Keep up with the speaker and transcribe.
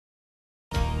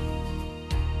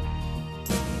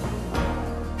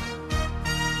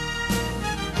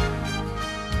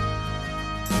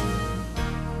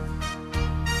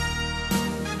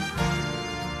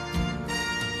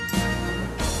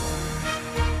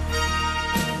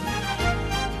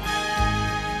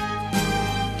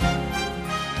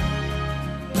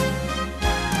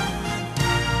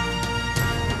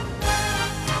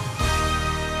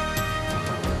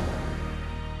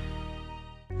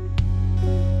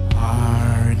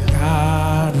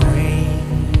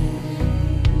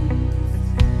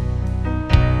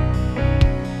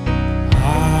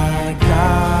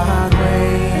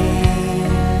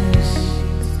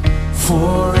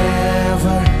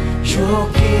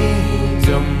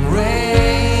kingdom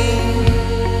reigns.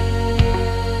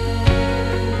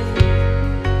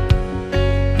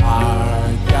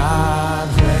 Our God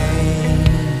reigns.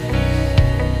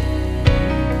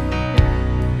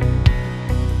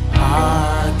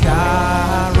 Our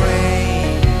God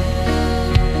reigns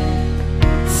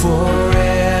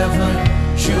forever.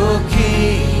 Your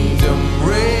kingdom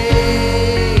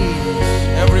reigns.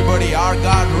 Everybody, our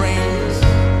God reigns.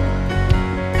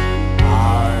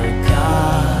 Our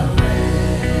God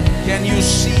reigns. Can you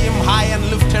see him high and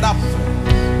lifted up?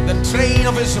 The train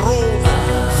of his robe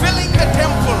filling the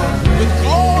temple with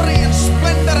glory and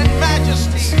splendor and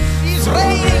majesty. He's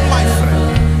reigning, my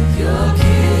friend. Your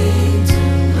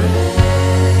kingdom reigns.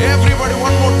 Everybody,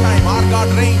 one more time. Our God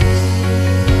reigns.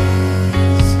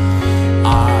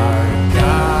 Our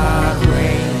God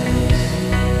reigns.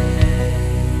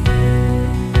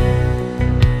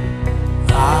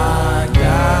 Our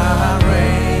God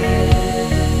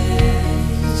reigns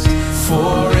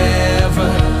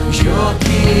forever. Your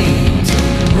kingdom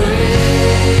reigns.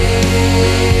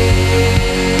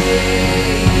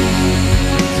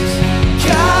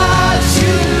 God,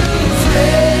 you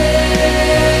reign.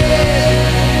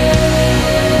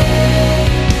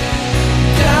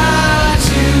 God,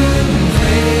 you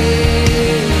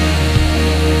reign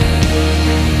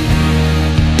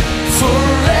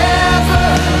forever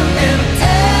and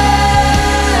ever.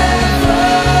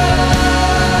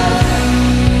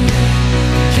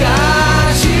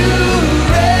 God, you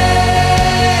reign.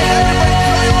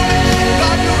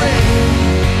 God, you reign.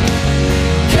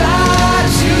 God,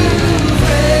 you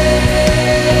reign.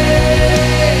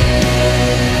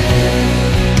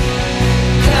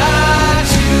 God,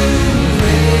 you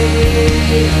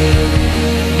reign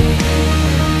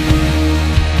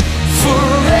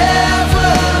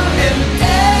forever and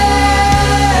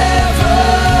ever.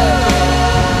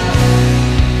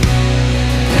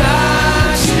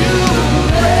 God, you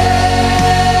reign.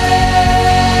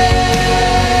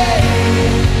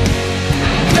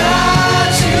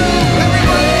 God, you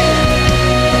reign.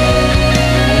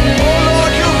 Oh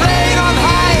Lord, you reign on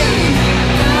high.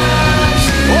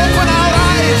 Open our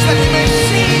eyes that we may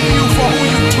see you for who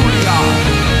you truly are.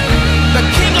 The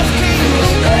King of Kings,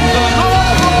 the Lord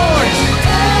of Lords.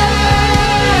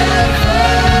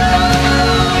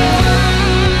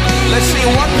 Let's sing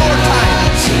one more time.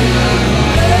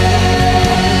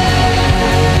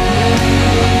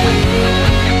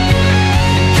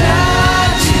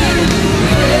 God, you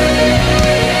reign.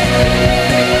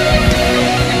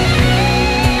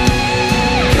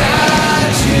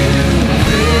 God, you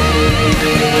reign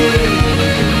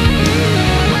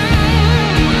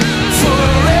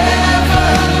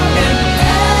forever and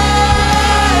ever.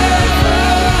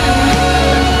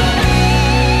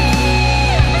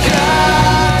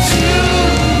 God, you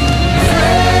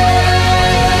reign.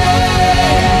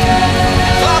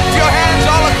 Clap your hands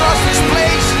all across this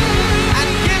place and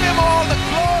give him all the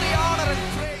glory, honor, and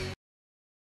praise.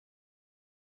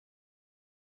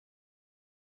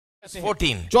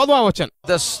 14. 14वां वचन।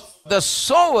 The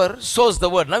sower sows the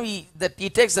word. Now he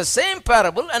takes the same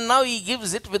parable and now he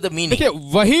gives it with the meaning. देखिए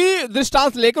वही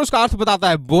दृष्टांत लेकर उसका अर्थ बताता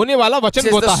है। बोने वाला It वचन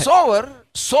says बोता the है। sower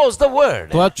sows the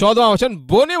word. तो 14वां वचन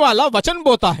बोने वाला वचन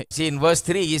बोता है। See, in verse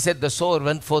 3 he said the sower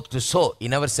went forth to sow. He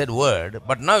never said word,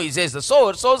 but now he says the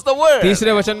sower sows the word.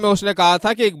 तीसरे वचन में उसने कहा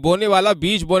था कि एक बोने वाला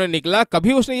बीज बोने निकला।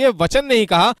 कभी उसने ये वचन नहीं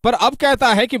कहा, पर अब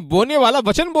कहता है कि बोने वाला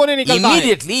वचन बोने निकलता है।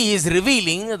 Immediately he is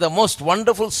revealing the most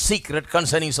wonderful secret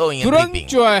concerning sowing and तुरंत reaping.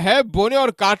 जो है बोने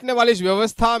और काटने वाली इस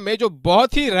व्यवस्था में जो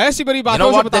बहुत ही रहस्य भरी बात है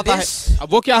उसे बताता है।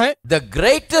 अब वो क्या है? The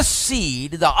greatest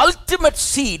seed, the ultimate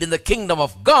seed in the kingdom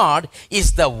of God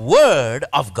is the word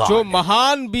of God. जो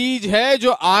महान बीज है,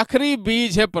 जो आखिरी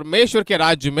बीज है परमेश्वर के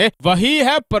राज्य में, वही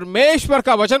है परमेश्वर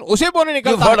का वचन, उसे बोने You've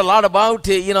निकलता heard a है। lot about,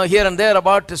 here and there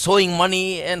about sowing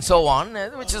money and so on,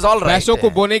 which is all right. पैसों को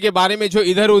बोने के बारे में जो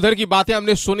इधर उधर की बातें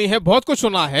हमने सुनी है, बहुत कुछ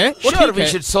सुना है, वो Sure, ठीक we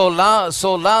है। should sow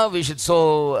love, we should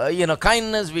sow,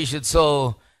 kindness, we should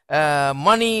sow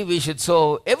money, we should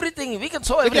sow everything. We can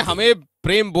sow देखिए everything. हमें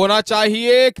प्रेम बोना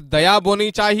चाहिए, दया बोनी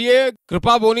चाहिए,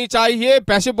 कृपा बोनी चाहिए,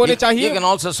 पैसे बोने You चाहिए। can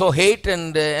also sow hate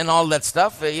and all that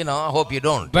stuff. I hope you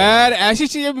don't. पर ऐसी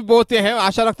चीजें भी बोते हैं,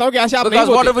 आशा रखता हूँ कि ऐसे आप नहीं Because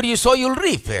बोते, whatever you sow, you'll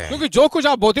reap. क्योंकि जो कुछ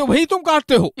आप बोते हो वही तुम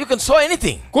काटते हो। You can sow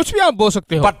anything. कुछ भी आप बो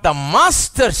सकते हो। But the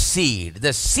master seed,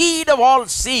 the seed of all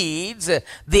seeds,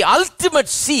 the ultimate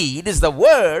seed is the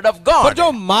word of पर God.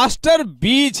 जो मास्टर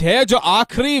बीज है, जो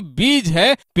आखिरी बीज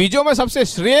है, बीजों में सबसे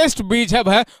श्रेष्ठ बीज है,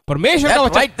 वह परमेश्वर का That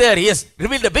वचन। right there, he has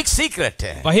revealed a big secret.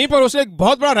 वहीं पर उसने एक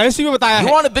बहुत बड़ा रहस्य भी बताया You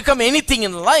है। want to become anything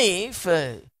in life,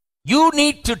 you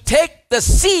need to take the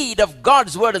seed of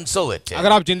God's word and sow it.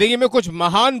 अगर आप जिंदगी में कुछ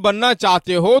महान बनना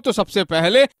चाहते हो तो सबसे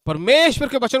पहले परमेश्वर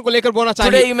के वचन को लेकर बोना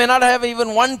चाहिए। Today you may not have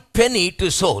even one penny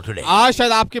to sow today. आज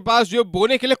शायद आपके पास जो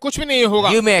बोने के लिए कुछ भी नहीं होगा।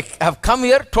 You may have come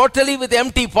here totally with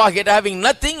empty pocket, having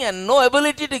nothing and no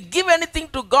ability to give anything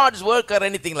to God's work or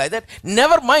anything like that.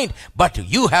 Never mind, but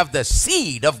you have the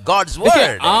seed of God's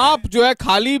word. आप जो है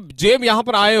खाली जेब यहाँ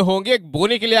पर आए होंगे,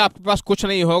 बोने के लिए आपके पास कुछ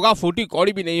नहीं होगा, फूटी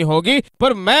कौड़ी भी नहीं होगी,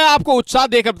 पर मैं आपको उत्साह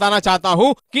देकर बताना चाहता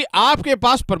हूँ कि आपके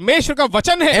पास परमेश्वर का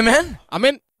वचन है। Amen.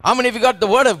 आमीन। How many of you got the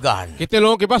word of God? कितने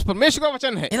लोगों के पास परमेश्वर का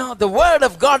वचन है? You know, the word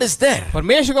of God is there.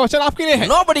 परमेश्वर का वचन आपके लिए है।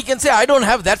 Nobody can say I don't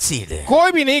have that seed.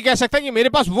 कोई भी नहीं कह सकता कि मेरे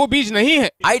पास वो बीज नहीं है।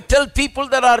 I tell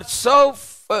people that are so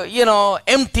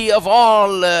empty of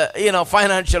all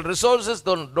financial resources,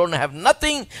 don't have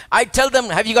nothing. I tell them,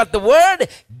 have you got the word?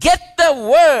 Get the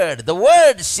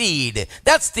word seed.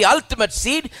 That's the ultimate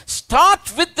seed.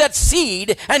 Start with that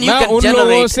seed and you can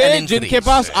generate an increase. जिनके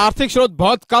पास आर्थिक स्रोत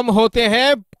बहुत कम होते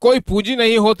हैं, कोई पूंजी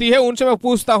नहीं होती है, उनसे मैं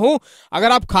पूछता हूँ,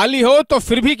 अगर आप खाली हो तो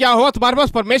फिर भी क्या हो, तुम्हारे पास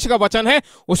परमेश्वर का वचन है,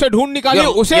 उसे ढूंढ निकालिए,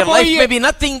 उसे बोलिए। May be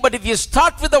nothing, but if you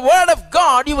start with the word of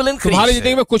God, you will increase. तुम्हारी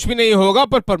जिंदगी में कुछ भी नहीं होगा,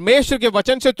 पर परमेश्वर के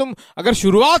वचन से तुम अगर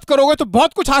शुरुआत करोगे तो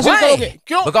बहुत कुछ हासिल करोगे।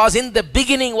 क्यों? Because in the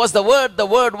beginning was the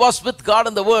word was with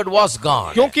God and the word was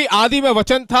God. क्योंकि आदि में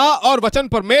वचन था और वचन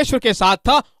परमेश्वर के साथ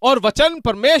था और वचन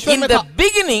परमेश्वर में था। In the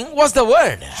beginning was the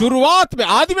word. शुरुआत में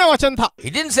आदि में वचन था। He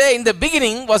didn't say in the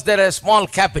beginning was there a small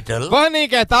capital. वह नहीं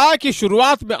कहता कि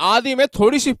शुरुआत में आदि में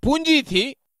थोड़ी सी पूंजी थी।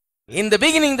 In the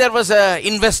beginning there was a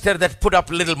investor that put up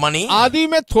little money. आदि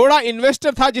में थोड़ा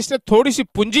इन्वेस्टर था जिसने थोड़ी सी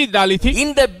पूंजी डाली थी।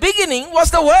 In the beginning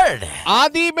was the word.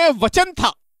 आदि में वचन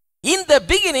था। In the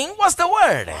beginning was the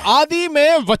word. आदि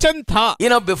में वचन था। You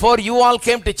know, before you all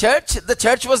came to church, the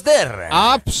church was there.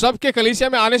 आप सबके कलीसिया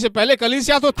में आने से पहले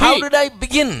कलीसिया तो थी। How did I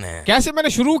begin? कैसे मैंने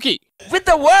शुरू की? With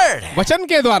the word. वचन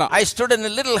के द्वारा। I stood in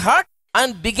a little hut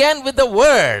and began with the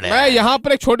word. मैं यहाँ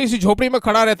पर एक छोटी सी झोपड़ी में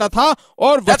खड़ा रहता था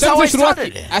और वचन से शुरुआत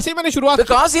की। ऐसे ही मैंने शुरुआत की।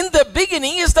 Because in the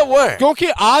beginning is the word. क्योंकि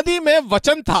आदि में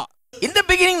वचन था। In the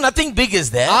beginning nothing big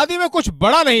is there. आदि में कुछ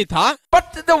बड़ा नहीं था।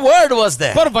 But the word was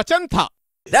there. पर वचन था।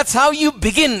 That's how you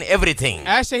begin everything.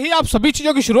 ऐसे ही आप सभी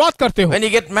चीजों की शुरुआत करते हो। When you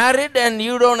get married and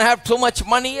you don't have too much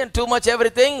money and too much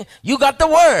everything, you got the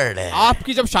word.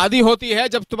 आपकी जब शादी होती है,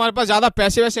 जब तुम्हारे पास ज्यादा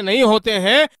पैसे वैसे नहीं होते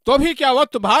हैं, तो भी क्या हुआ,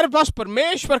 तुम्हारे पास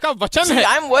परमेश्वर का वचन है।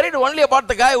 I'm worried only about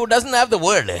the guy who doesn't have the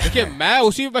word. देखिए, मैं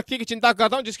उसी व्यक्ति की चिंता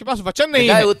करता हूँ जिसके पास वचन नहीं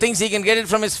है। The guy who thinks he can get it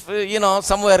from his,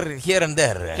 somewhere here and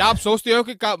there. क्या आप सोचते हो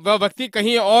कि वह व्यक्ति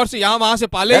कहीं और से यहाँ वहाँ से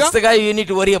पालेगा? That's the guy you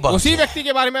need to worry about. उसी व्यक्ति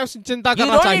के बारे में चिंता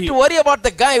करना चाहिए। You don't need to worry about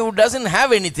the guy who doesn't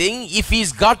have anything if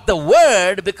he's got the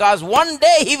word, because one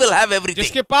day he will have everything.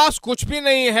 जिसके पास कुछ भी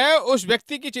नहीं है, उस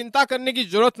व्यक्ति की चिंता करने की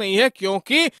जरूरत नहीं है,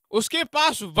 क्योंकि उसके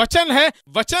पास वचन है,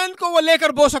 वचन को वो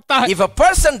लेकर बो सकता है। If a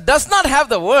person does not have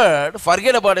the word,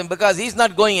 forget about him because he's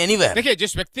not going anywhere. देखिए,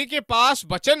 जिस व्यक्ति के पास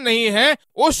वचन नहीं है,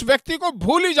 उस व्यक्ति को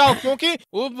भूल ही जाओ, क्योंकि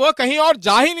वो कहीं और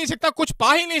जा ही नहीं सकता, कुछ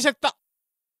पा ही नहीं सकता।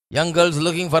 Young girls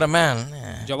looking for a man.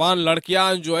 जवान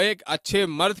लड़कियां जो एक अच्छे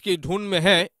मर्द की ढूंढ में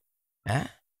हैं,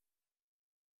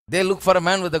 They look for a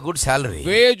man with a good salary.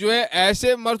 वे जो है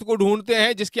ऐसे मर्द को ढूंढते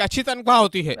हैं जिसकी अच्छी तनख्वाह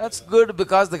होती है। That's good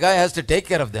because the guy has to take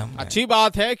care of them. अच्छी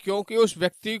बात है, क्योंकि उस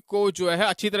व्यक्ति को जो है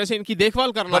अच्छी तरह से इनकी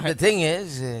देखभाल करना है। But the thing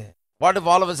is, what if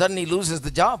all of a sudden he loses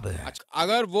the job?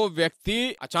 अगर वो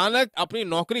व्यक्ति अचानक अपनी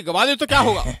नौकरी गवा दे तो क्या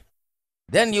होगा?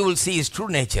 Then you will see his true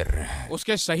nature.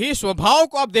 उसके सही स्वभाव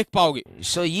को आप देख पाओगे।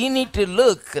 So you need to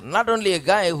look not only a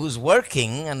guy who's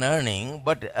working and earning,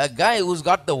 but a guy who's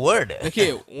got the word.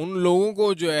 देखिए, उन लोगों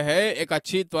को जो है एक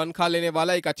अच्छी तनख्वाह लेने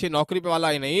वाला, एक अच्छी नौकरी पे वाला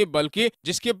ही नहीं, बल्कि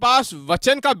जिसके पास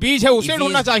वचन का बीज है उसे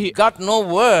ढूंढना चाहिए। Got no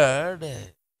word,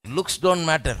 looks don't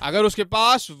matter. अगर उसके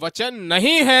पास वचन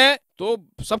नहीं है तो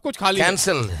सब कुछ खाली है।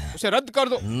 Cancel. उसे रद्द कर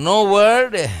दो। No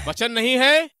word. वचन नहीं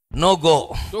है, no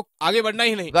go. तो आगे बढ़ना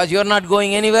ही नहीं। Because you're not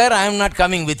going anywhere, I am not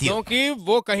coming with you. क्योंकि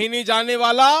वो कहीं नहीं जाने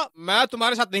वाला, मैं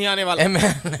तुम्हारे साथ नहीं आने वाला।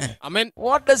 Amen. Amen.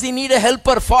 What does he need a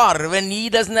helper for when he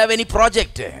doesn't have any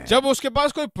project? जब उसके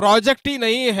पास कोई प्रोजेक्ट ही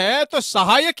नहीं है तो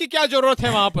सहायक की क्या जरूरत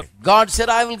है वहाँ पर? God said,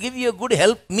 I will give you a good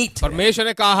helpmeet. परमेश्वर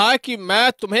ने कहा कि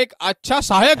मैं तुम्हें एक अच्छा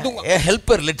सहायक दूंगा। A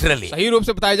helper, literally. सही रूप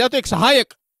से बताया जाए तो एक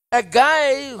सहायक। A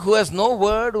guy who has no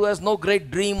word, who has no great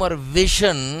dream or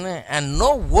vision, and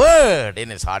no word in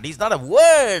his heart, he's not a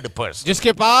word person.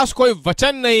 जिसके पास कोई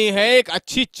वचन नहीं है, एक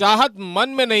अच्छी चाहत मन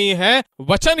में नहीं है,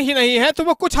 वचन ही नहीं है, तो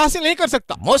वो कुछ हासिल नहीं कर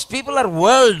सकता। Most people are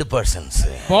world persons.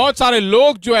 बहुत सारे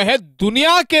लोग जो है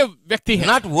दुनिया के व्यक्ति है,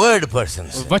 not word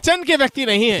persons. वचन के व्यक्ति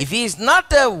नहीं है। If he is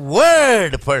not a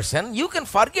word person, you can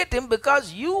forget him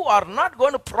because you are not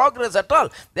going to progress at all.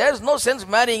 There is no sense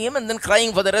marrying him and then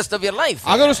crying for the rest of your life.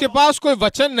 अगर उसके पास कोई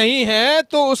वचन नहीं है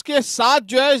तो उसके साथ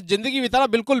जो है जिंदगी बिताना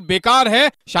बिल्कुल बेकार है।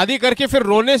 शादी करके फिर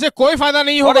रोने से कोई फायदा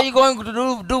नहीं What होगा। are you going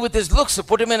to do with his looks?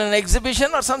 Put him in an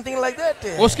exhibition or something like that?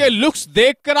 उसके लुक्स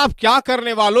देखकर आप क्या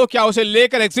करने वाले हो? क्या उसे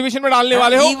लेकर एग्जीबिशन में डालने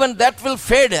वाले हो? Even that will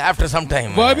fade after some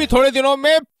time. वह भी थोड़े दिनों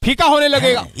में फीका होने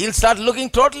लगेगा। He'll start looking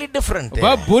totally different.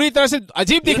 वह बुरी तरह से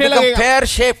अजीब दिखने लगेगा।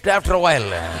 Pear-shaped after a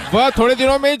while. वह थोड़े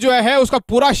दिनों में जो है उसका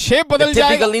पूरा शेप बदल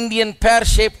जाएगा। Typical Indian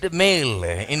pear-shaped male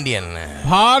Indian.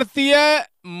 भारतीय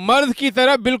मर्द की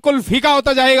तरह बिल्कुल फीका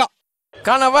होता जाएगा।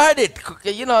 Can't avoid it.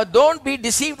 You know, don't be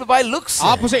deceived by looks.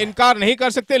 आप उसे इनकार नहीं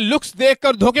कर सकते। लुक्स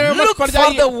देखकर धोखे में मत पड़ Look for the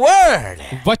जाइए।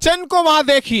 word. वचन को वहां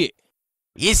देखिए।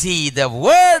 Is he the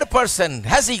word person?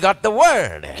 Has he got the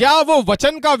word? क्या वो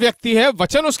वचन का व्यक्ति है?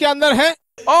 वचन उसके अंदर है?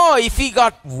 Oh, if he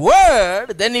got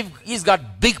word, then he's got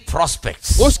big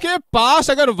prospects. उसके पास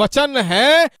अगर वचन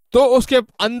है तो उसके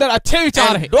अंदर अच्छे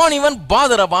विचार है। Don't even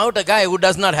bother about a guy who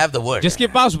does not have the word. जिसके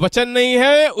पास वचन नहीं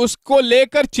है उसको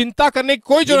लेकर चिंता करने की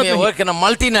कोई He जरूरत may नहीं। work in a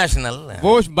multinational.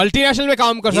 वो मल्टीनेशनल में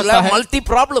काम कर He'll सकता have है। multi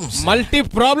problems. मल्टी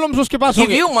प्रॉब्लम्स उसके पास Give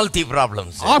होंगे। you multi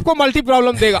problems. आपको मल्टी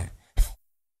प्रॉब्लम देगा।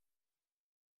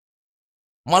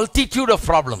 Multitude of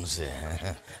problems.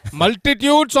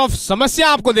 Multitudes of समस्या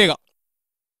आपको देगा।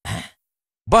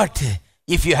 But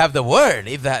if you have the word,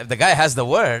 if the guy has the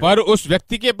word, पर उस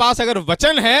व्यक्ति के पास अगर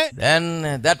वचन है,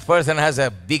 then that person has a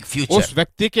big future. उस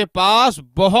व्यक्ति के पास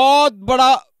बहुत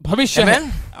बड़ा भविष्य है।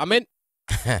 Amen? आमीन।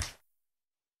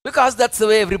 Because that's the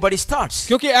way everybody starts.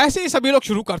 क्योंकि ऐसे ही सभी लोग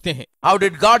शुरू करते हैं। How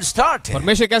did God start?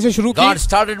 परमेश्वर कैसे शुरू God की?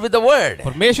 started with the word.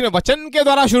 परमेश्वर ने वचन के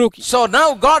द्वारा शुरू की। So now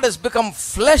God has become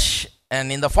flesh,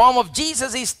 and in the form of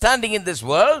Jesus he's standing in this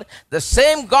world. The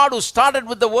same God who started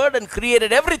with the word and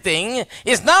created everything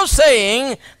is now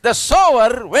saying the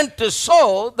sower went to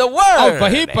sow the और word.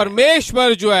 वही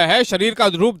परमेश्वर जो है शरीर का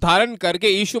रूप धारण करके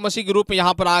यीशु मसीह के रूप में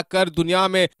यहाँ पर आकर दुनिया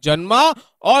में जन्मा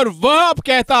और वह अब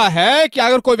कहता है कि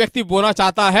अगर कोई व्यक्ति बोना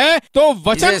चाहता है तो He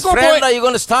वचन says, को friend, are you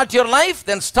going to start your life?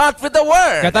 Then start with the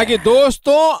word. कहता है कि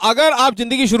दोस्तों अगर आप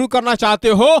जिंदगी शुरू करना चाहते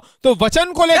हो तो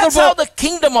वचन को लेकर That's how the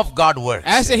kingdom of God works.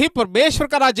 ऐसे ही परमेश्वर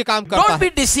का राज्य काम करता Don't है।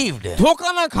 be deceived.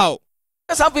 धोखा ना खाओ।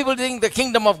 Some people think the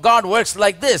kingdom of God works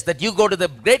like this, that you go to the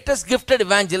greatest gifted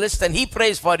evangelist and he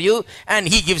prays for you and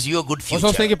he gives you a good वो सोचते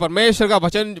हैं future. कि परमेश्वर का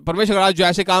वचन परमेश्वर का राज्य जो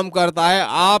ऐसे काम करता है,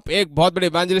 आप एक बहुत बड़े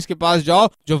इवेंजलिस्ट के पास जाओ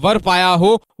जो वर पाया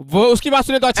हो, वो उसकी बात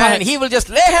सुने तो अच्छा And है he will just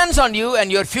lay hands on you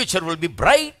and your future will be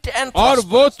bright and और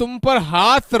prosperous. वो तुम पर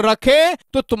हाथ रखे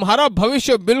तो तुम्हारा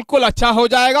भविष्य बिल्कुल अच्छा हो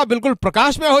जाएगा, बिल्कुल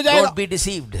प्रकाश में हो जाएगा। Don't be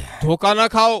deceived. धोखा ना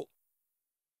खाओ।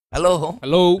 Hello?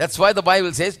 Hello. That's why the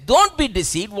Bible says, don't be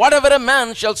deceived. Whatever a man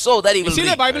shall sow, that he will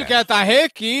इसीलिए reap. बाइबल कहता है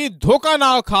कि धोखा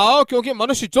ना खाओ क्योंकि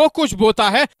मनुष्य जो कुछ बोता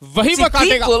है वही See, वह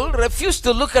काटेगा। people refuse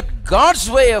to look at God's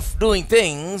way of doing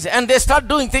things and they start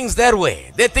doing things their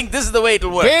way. They think this is the way it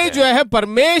will work. वे जो है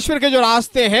परमेश्वर के जो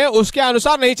रास्ते हैं उसके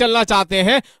अनुसार नहीं चलना चाहते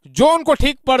हैं, जो उनको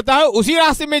ठीक पड़ता है उसी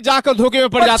रास्ते में जाकर धोखे में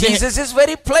पड़ But जाते हैं। Jesus is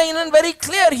very plain and very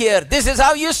clear here. This is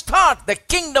how you start the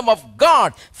kingdom of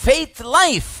God. Faith,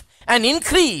 life, and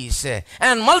increase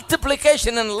and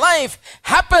multiplication in life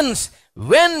happens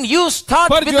when you start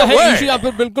पर with जो the है यीशु यहाँ word.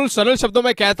 पर बिल्कुल सरल शब्दों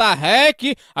में कहता है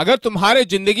कि अगर तुम्हारे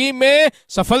जिंदगी में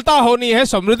सफलता होनी है,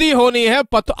 समृद्धि होनी है,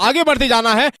 आगे बढ़ते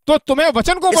जाना है तो तुम्हें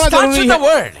वचन को बड़ा Start जरूरी with the है।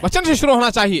 word. वचन से शुरू होना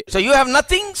चाहिए। So you have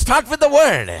nothing, start with the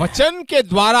word. वचन के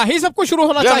द्वारा ही सब कुछ शुरू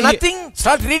होना You have चाहिए। nothing,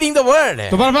 start reading the word.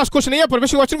 तुम्हारे पास कुछ नहीं है,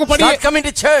 परमेश्वर के वचन को पढ़िए, Start coming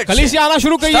to church. कलीसिया आना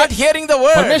शुरू करिए, Start hearing the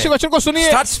word. परमेश्वर के वचन को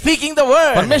सुनिए, Start speaking the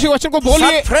word. परमेश्वर के वचन को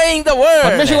बोलिए, Start praying the word.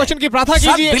 परमेश्वर के वचन की प्रार्थना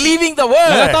Start कीजिए, believing the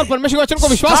लगातार word. परमेश्वर के वचन को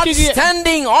विश्वास Start कीजिए,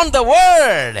 standing on the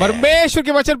word. परमेश्वर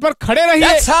के वचन पर खड़े रहिए।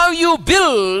 That's how you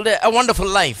build a wonderful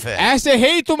life. ऐसे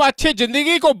ही तुम अच्छी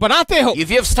जिंदगी को बनाते हो।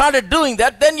 If you have started doing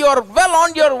that, then you are well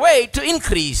on your way to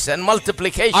increase and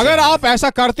multiplication. अगर आप ऐसा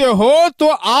करते हो तो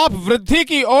आप वृद्धि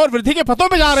की और वृद्धि के पथों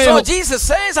पे जा रहे So हो। Jesus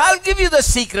says, I'll give you the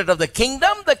secret of the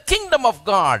kingdom of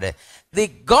God, the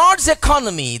God's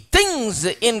economy, things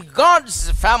in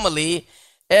God's family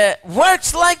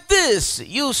works like this.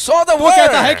 You saw the वो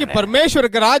कहता है कि word. परमेश्वर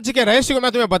के राज्य के रहस्य को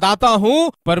मैं तुम्हें बताता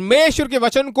हूँ, परमेश्वर के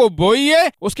वचन को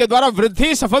बोइए, उसके द्वारा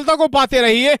वृद्धि सफलता को पाते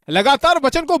रहिए, लगातार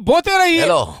वचन को बोते रहिए।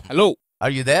 Hello. Hello,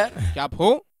 Are you there? क्या आप हो?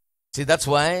 See, that's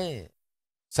why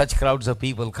such crowds of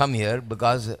people come here,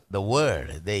 because the word,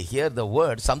 they hear the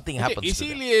word, something happens to them.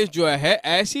 इसीलिए जो है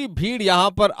ऐसी भीड़ यहाँ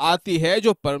पर आती है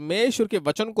जो परमेश्वर के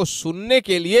वचन को सुनने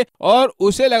के लिए और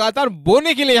उसे लगातार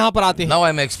बोने के लिए यहाँ पर आते हैं। Now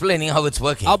I'm explaining how it's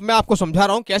working. अब मैं आपको समझा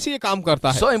रहा हूँ कैसे ये काम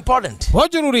करता है। So important.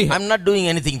 बहुत जरूरी है। I'm not doing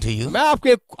anything to you. मैं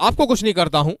आपको कुछ नहीं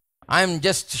करता हूँ, I am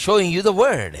just showing you the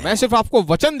word. मैं सिर्फ आपको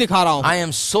वचन दिखा रहा हूँ, I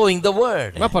am sowing the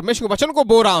word. मैं परमेश्वर के वचन को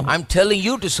बो रहा हूँ। I'm telling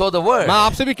you to sow the word. मैं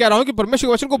आपसे भी कह रहा हूँ कि परमेश्वर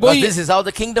के वचन को Because बोइए, this is how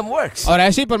the kingdom works. और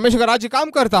ऐसे ही परमेश्वर का राज्य काम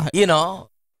करता है। You know,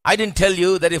 I didn't tell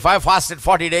you that if I fasted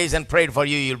 40 days and prayed for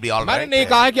you, you'll be all मैंने right. नहीं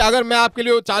कहा कि अगर मैं आपके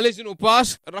लिए 40 दिन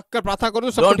उपवास रखकर प्रार्थना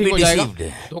करूँ सब Don't ठीक be हो जाएगा।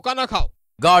 deceived. धोखा ना खाओ,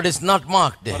 God is not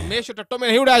mocked. परमेश्वर टट्टों में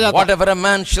नहीं उड़ाया जाता, Whatever a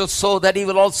man shall sow, that he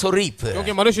will also reap.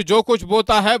 क्योंकि मनुष्य जो कुछ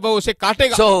बोता है वो उसे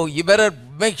काटेगा। So you better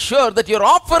make sure that you're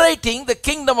operating the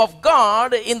kingdom of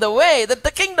God in the way that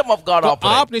the kingdom of God तो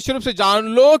operates. आप निश्चित रूप से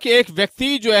जान लो कि एक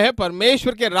व्यक्ति जो है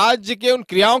परमेश्वर के राज्य के उन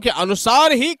क्रियाओं के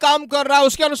अनुसार ही काम कर रहा है,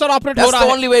 उसके अनुसार ऑपरेट हो That's रहा the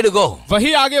है, only way to go.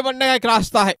 वही आगे बढ़ने का एक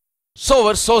रास्ता है।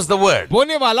 Sower sows the word.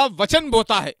 बोने वाला वचन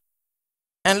बोता है।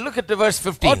 And look at the verse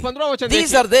और 15. 15 वचन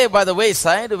These देखिए। are they by the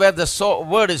wayside where the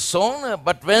word is sown,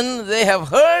 but when they have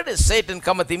heard, Satan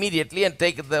cometh immediately and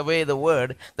taketh away the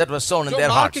word that was sown in जो their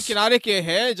मार्ग के hearts. किनारे के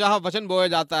हैं जहाँ वचन बोया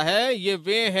जाता है, ये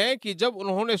वे हैं कि जब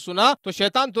उन्होंने सुना तो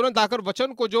शैतान तुरंत आकर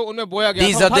वचन को जो उनमें बोया गया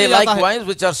These था are उठा they ले जाता है। likewise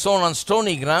which are sown on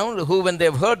stony ground, who when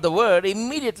they have heard the word,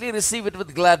 immediately receive it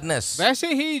with gladness.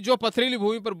 वैसे ही जो पथरीली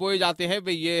भूमि पर बोए जाते हैं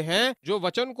वे ये हैं जो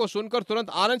वचन को सुनकर तुरंत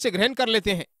आनंद से ग्रहण कर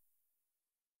लेते हैं,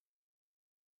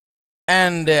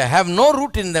 And have no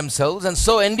root in themselves, and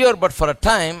so endure but for a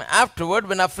time. Afterward,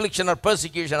 when affliction or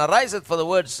persecution ariseth for the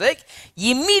word's sake,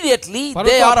 immediately परंतु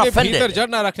they are अपने भीतर offended. जड़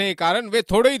न रखने के कारण वे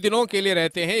थोड़े ही दिनों के लिए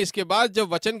रहते हैं। इसके बाद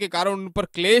जब वचन के कारण उन पर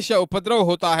क्लेश या उपद्रव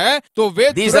होता है तो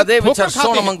वे These are तुरंत they which ठोकर are sown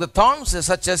खाते हैं। among the thorns,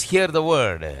 such as hear the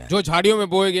word. जो झाड़ियों में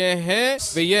बोए गए हैं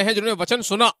वे ये हैं जिन्होंने वचन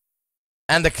सुना,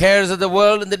 And the cares of the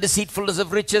world and the deceitfulness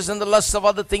of riches and the lusts of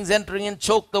other things entering and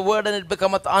choke the word, and it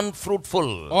becometh unfruitful.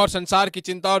 और संसार की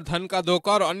चिंता और धन का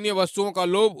धोखा और अन्य वस्तुओं का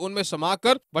लोभ उनमें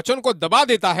समाकर वचन को दबा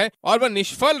देता है और वह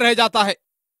निष्फल रह जाता है।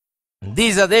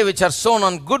 These are they which are sown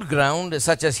on good ground,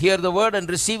 such as hear the word and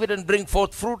receive it and bring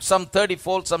forth fruit, some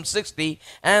 30-fold, some 60,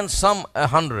 and some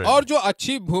 100. और जो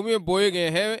अच्छी भूमि में बोए गए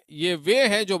हैं ये वे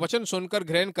हैं जो वचन सुनकर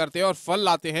ग्रहण करते हैं और फल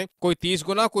लाते हैं, कोई 30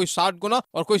 गुना, कोई 60 गुना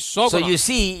और कोई 100 So Guna. you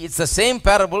see, it's the same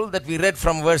parable that we read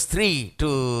from verse 3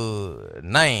 to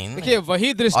 9. देखिए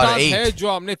वही दृष्टांत और 8 है जो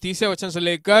हमने 30वें वचन से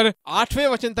लेकर 8वें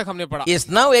वचन तक हमने पढ़ा। Is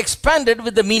now expanded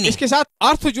with the meaning. इसके साथ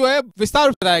अर्थ जो है विस्तार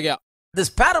में बताया गया। This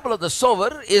parable of the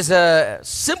sower is a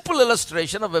simple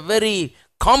illustration of a very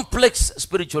complex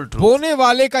spiritual truth. बोने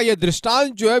वाले का यह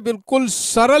दृष्टांत जो है बिल्कुल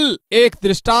सरल एक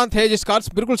दृष्टांत है जिसका अर्थ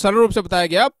बिल्कुल सरल रूप से बताया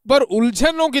गया पर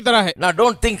उलझनों की तरह है। Now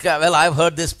don't think, well, I've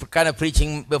heard this kind of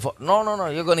preaching before. No,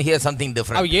 you're going to hear something अब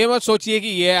different. ये मत सोचिए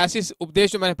कि ये ऐसी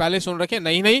उपदेश जो मैंने पहले सुन रखे,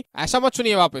 नहीं, ऐसा मत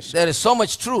सुनिए वापस। There is so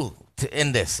much truth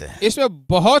in this. इसमें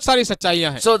बहुत सारी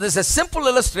सच्चाइयां हैं। So this is a simple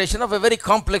illustration of a very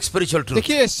complex spiritual truth.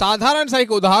 देखिए साधारण सा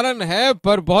एक उदाहरण है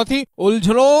पर बहुत ही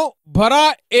उलझनों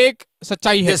भरा एक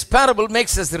सच्चाई है। This parable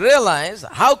makes us realize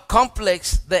how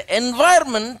complex the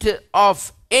environment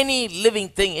of any living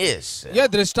thing is. यह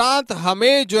दृष्टांत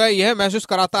हमें जो है यह महसूस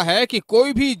कराता है कि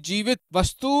कोई भी जीवित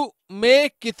वस्तु में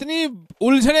कितनी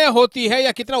उलझने होती है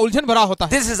या कितना उलझन भरा होता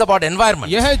है। This is about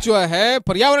environment. यह जो है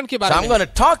पर्यावरण के So बारे I'm में। going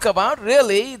to talk about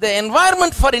really the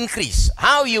environment for increase.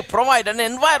 How you provide an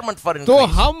environment for तो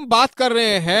increase. हम बात कर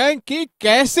रहे हैं कि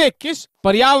कैसे किस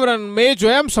पर्यावरण में जो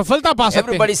है हम सफलता पा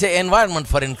सकते हैं। Everybody say environment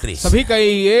for increase. सभी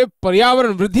कहिए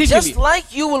पर्यावरण वृद्धि के Just लिए।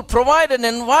 like you will provide an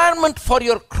environment for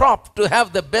your crop to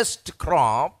have the best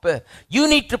crop, you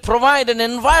need to provide an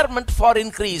environment for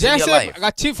increase in your जैसे life.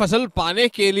 अच्छी फसल पाने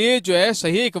के लिए जो है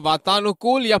सही एक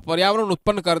वातानुकूल या पर्यावरण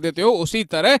उत्पन्न कर देते हो, उसी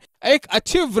तरह एक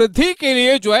अच्छी वृद्धि के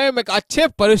लिए जो है एक अच्छे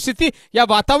परिस्थिति या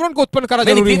वातावरण को उत्पन्न करना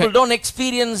Many जरूरी है। people don't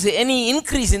experience any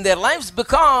increase in their lives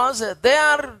because they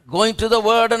are going to the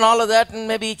word and all of that, and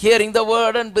maybe hearing the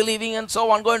word and believing and so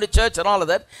on, going to church and all of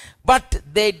that, but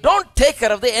they don't take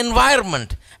care of the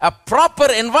environment. A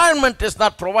proper environment is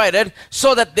not provided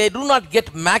so that they do not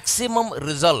get maximum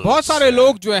results. बहुत सारे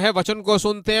लोग जो है वचन को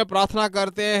सुनते हैं, प्रार्थना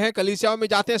करते हैं, कलीसियाओं में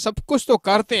जाते हैं, सब कुछ तो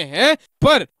करते हैं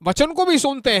पर वचन को भी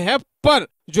सुनते हैं पर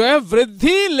जो है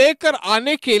वृद्धि लेकर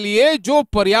आने के लिए जो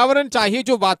पर्यावरण चाहिए,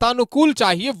 जो वातानुकूल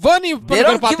चाहिए, वह नहीं They कर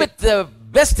don't give पाते। it the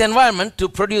best environment to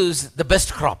produce the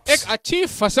best crops. एक अच्छी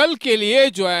फसल के लिए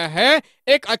जो है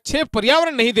एक अच्छे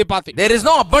पर्यावरण नहीं दे पाते। There is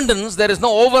no abundance, there is no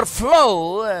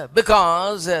overflow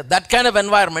because that kind of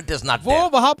environment is not वो there.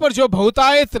 वहां पर जो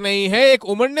बहुतायत नहीं है, एक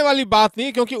उमड़ने वाली बात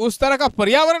नहीं, क्योंकि उस तरह का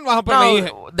पर्यावरण वहां पर नहीं है।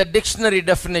 Now, the dictionary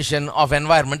definition of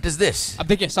environment is this. अब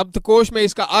देखिए शब्दकोश में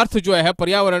इसका अर्थ जो है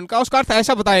पर्यावरण का, उसका अर्थ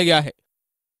ऐसा बताया गया है।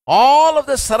 All of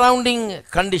the surrounding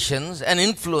conditions and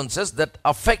influences that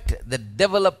affect the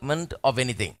development of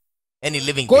anything. any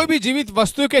living कोई thing. भी जीवित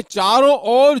वस्तु के चारों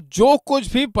ओर जो कुछ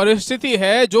भी परिस्थिति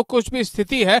है, जो कुछ भी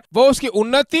स्थिति है, वो उसकी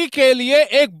उन्नति के लिए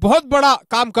एक बहुत बड़ा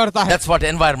काम करता है. That's what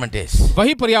environment is.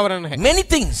 वही पर्यावरण है. Many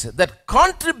things that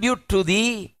contribute to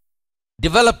the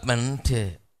development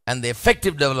and the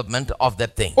effective development of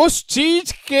that thing. उस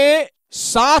चीज के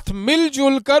साथ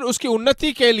मिलजुल कर उसकी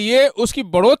उन्नति के लिए, उसकी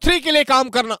बढ़ोतरी के लिए काम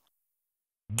करना.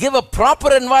 Give a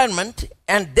proper environment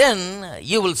and then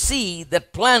you will see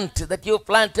that plant that you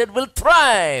planted will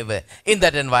thrive in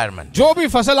that environment. जो भी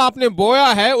फसल आपने बोया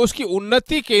है उसकी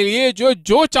उन्नति के लिए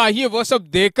जो चाहिए वो सब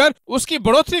देकर उसकी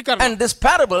बढ़ोतरी करना. And this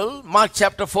parable, Mark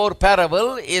chapter 4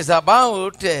 parable, is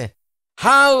about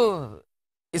how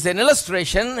is an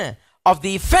illustration of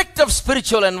the effect of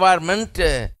spiritual environment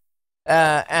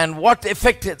and what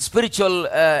effect spiritual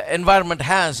environment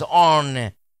has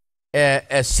on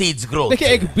seeds growth. देखिए,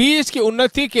 एक बीज की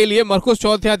उन्नति के लिए मरकुस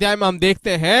 4 अध्याय में हम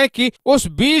देखते हैं कि उस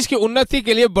बीज की उन्नति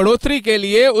के लिए, बढ़ोतरी के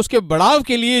लिए, उसके बढ़ाव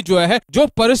के लिए जो है, जो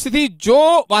परिस्थिति,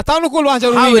 जो वातानुकूल वहां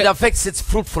जरूरी How it है, affects its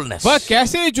fruitfulness. वह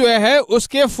कैसे जो है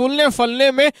उसके फूलने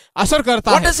फलने में असर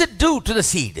करता What है. does it do to the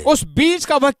seed? उस बीज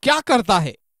का वह क्या करता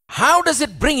है. How does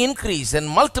it bring increase and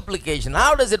multiplication?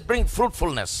 How does it bring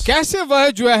fruitfulness? कैसे वह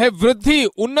जो है वृद्धि,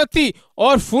 उन्नति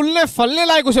और फूलने फलने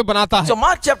लायक उसे बनाता है. So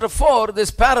Mark chapter 4,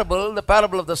 this parable, the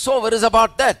parable of the sower, is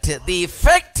about that. The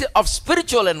effect of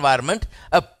spiritual environment,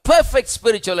 a perfect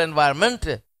spiritual environment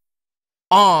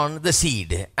on the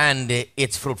seed and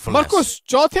its fruitfulness. मरकुस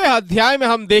 4 अध्याय में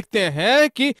हम देखते हैं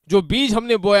कि जो बीज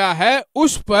हमने बोया है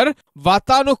उस पर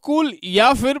वातानुकूल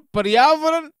या फिर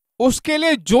पर्यावरण उसके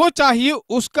लिए जो चाहिए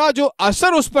उसका जो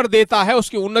असर उस पर देता है,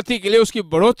 उसकी उन्नति के लिए, उसकी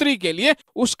बढ़ोतरी के लिए,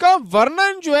 उसका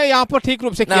वर्णन जो है यहाँ पर ठीक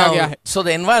रूप से किया गया है. So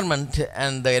the environment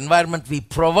and the environment we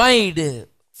provide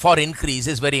for increase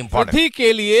is very important. वृद्धि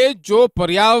के लिए जो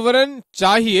पर्यावरण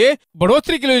चाहिए,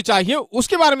 बढ़ोतरी के लिए चाहिए,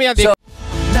 उसके बारे में यहाँ देखिए.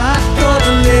 Not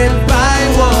gonna live by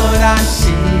what I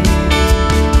see.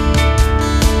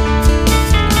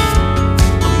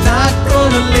 I'm not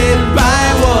gonna live by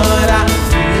what I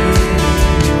feel.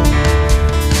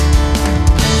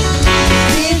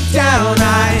 Deep down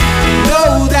I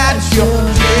know that you're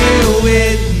here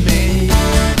with me.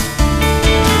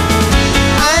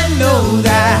 I know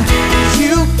that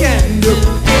you can do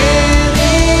anything.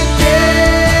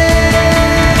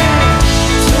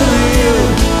 To you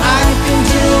I can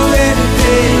do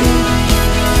anything.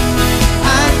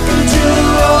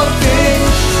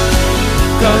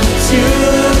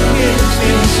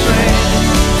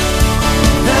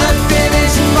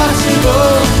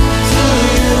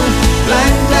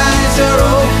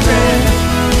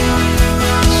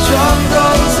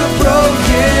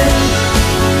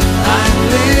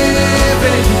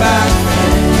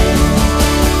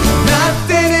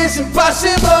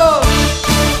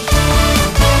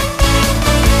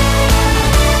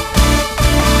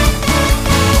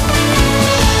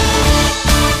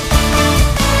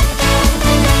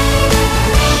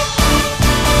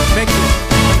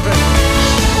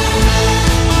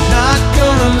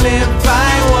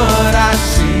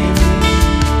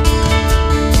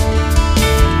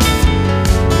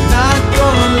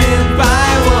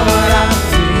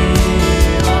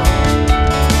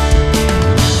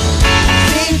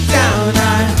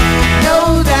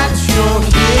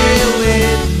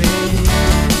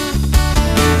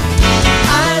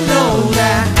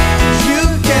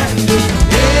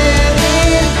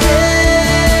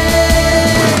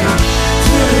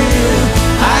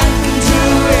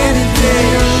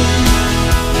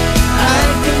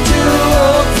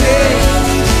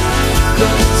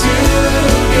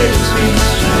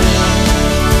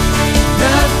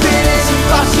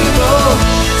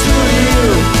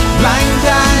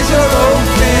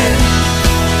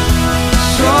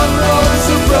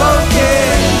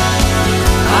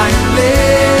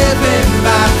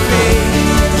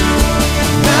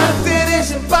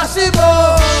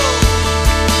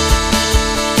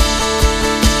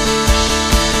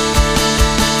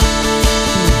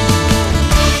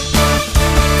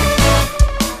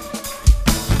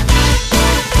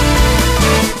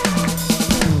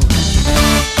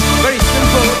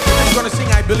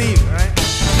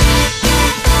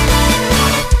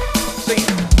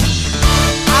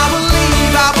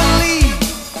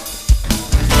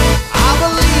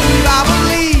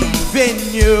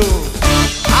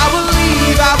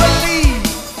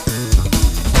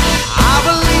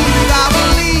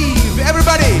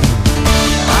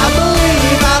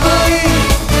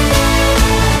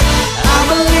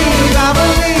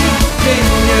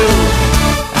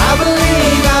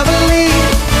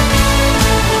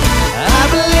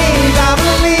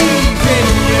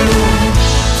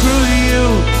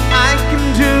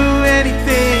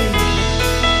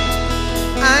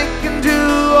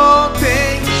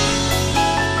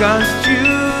 'cause you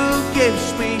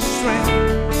gives me strength.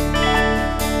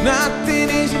 Nothing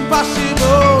is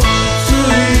impossible to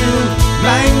you.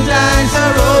 Blind eyes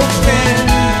are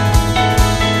open.